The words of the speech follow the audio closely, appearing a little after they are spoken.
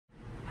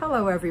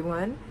Hello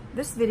everyone,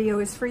 this video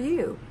is for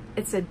you.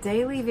 It's a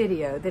daily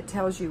video that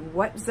tells you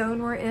what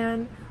zone we're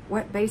in,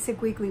 what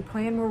basic weekly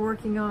plan we're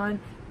working on,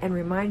 and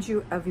reminds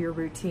you of your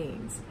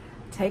routines.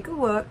 Take a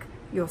look,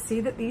 you'll see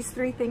that these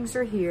three things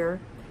are here.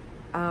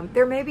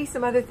 There may be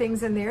some other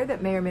things in there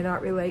that may or may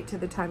not relate to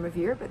the time of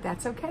year, but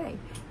that's okay.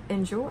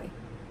 Enjoy.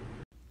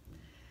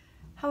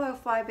 Hello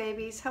Fly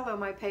Babies, hello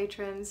my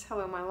patrons,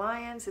 hello my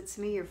lions, it's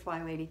me, your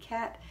Flylady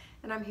Kat,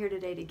 and I'm here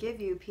today to give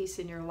you peace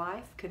in your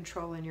life,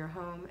 control in your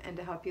home, and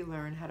to help you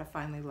learn how to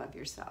finally love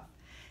yourself.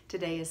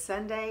 Today is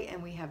Sunday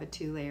and we have a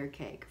 2-layer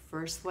cake.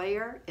 First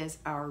layer is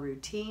our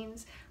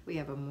routines. We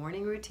have a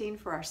morning routine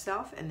for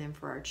ourselves and then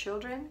for our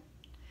children.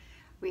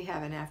 We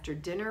have an after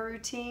dinner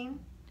routine.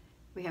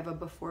 We have a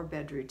before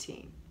bed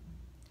routine.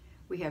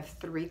 We have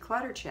 3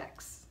 clutter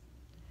checks.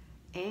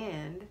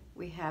 And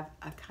we have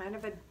a kind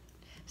of a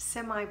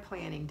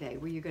semi-planning day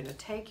where you're going to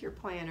take your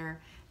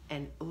planner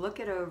and look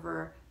it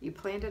over. You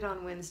planned it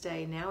on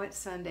Wednesday, now it's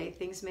Sunday,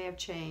 things may have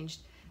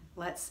changed.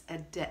 Let's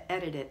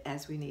edit it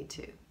as we need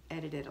to.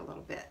 Edit it a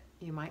little bit.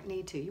 You might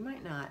need to, you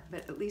might not,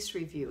 but at least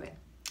review it,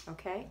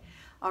 okay?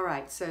 All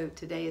right, so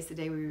today is the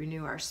day we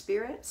renew our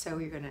spirit, so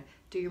you're gonna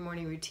do your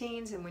morning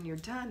routines, and when you're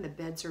done, the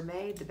beds are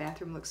made, the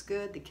bathroom looks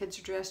good, the kids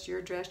are dressed,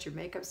 you're dressed, your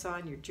makeup's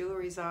on, your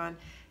jewelry's on,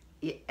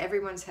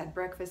 everyone's had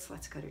breakfast,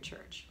 let's go to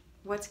church.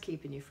 What's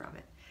keeping you from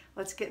it?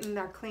 Let's get in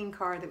our clean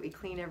car that we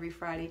clean every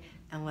Friday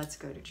and let's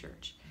go to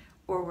church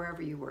or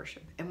wherever you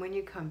worship. And when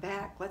you come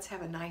back, let's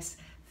have a nice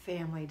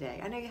family day.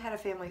 I know you had a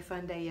family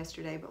fun day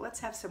yesterday, but let's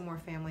have some more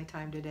family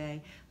time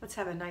today. Let's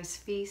have a nice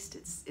feast.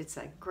 It's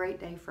a great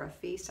day for a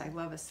feast. I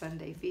love a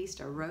Sunday feast,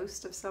 a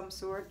roast of some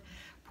sort.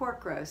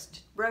 Pork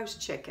roast,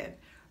 roast chicken,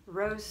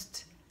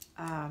 roast,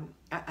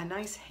 a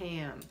nice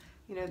ham.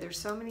 You know, there's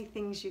so many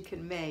things you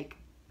can make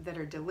that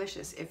are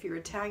delicious. If you're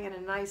Italian, a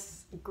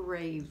nice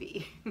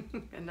gravy,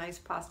 a nice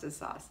pasta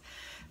sauce.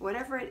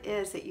 Whatever it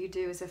is that you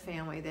do as a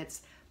family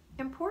that's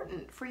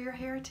important for your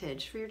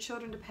heritage, for your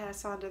children to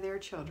pass on to their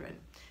children.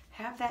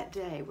 Have that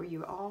day where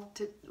you all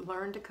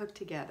learn to cook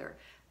together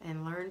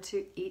and learn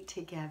to eat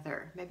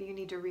together. Maybe you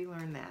need to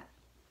relearn that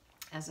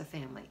as a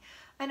family.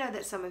 I know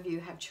that some of you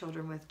have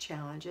children with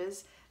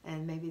challenges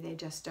and maybe they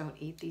just don't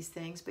eat these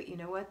things, but you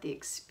know what? The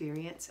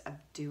experience of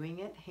doing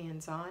it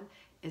hands-on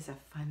is a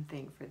fun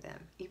thing for them,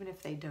 even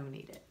if they don't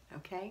eat it,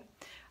 okay?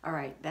 All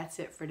right, that's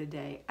it for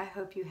today. I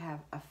hope you have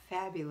a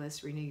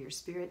fabulous Renew Your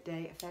Spirit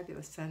Day, a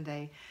fabulous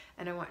Sunday,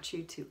 and I want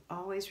you to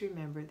always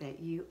remember that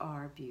you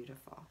are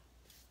beautiful.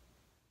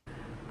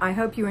 I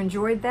hope you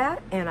enjoyed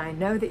that, and I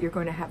know that you're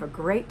going to have a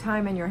great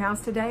time in your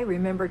house today.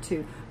 Remember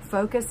to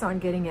focus on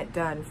getting it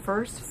done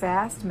first,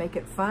 fast, make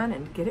it fun,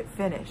 and get it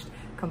finished.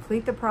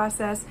 Complete the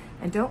process,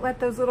 and don't let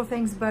those little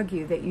things bug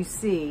you that you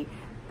see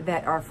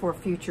that are for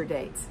future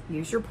dates.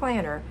 Use your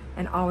planner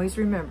and always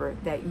remember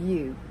that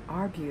you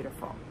are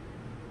beautiful.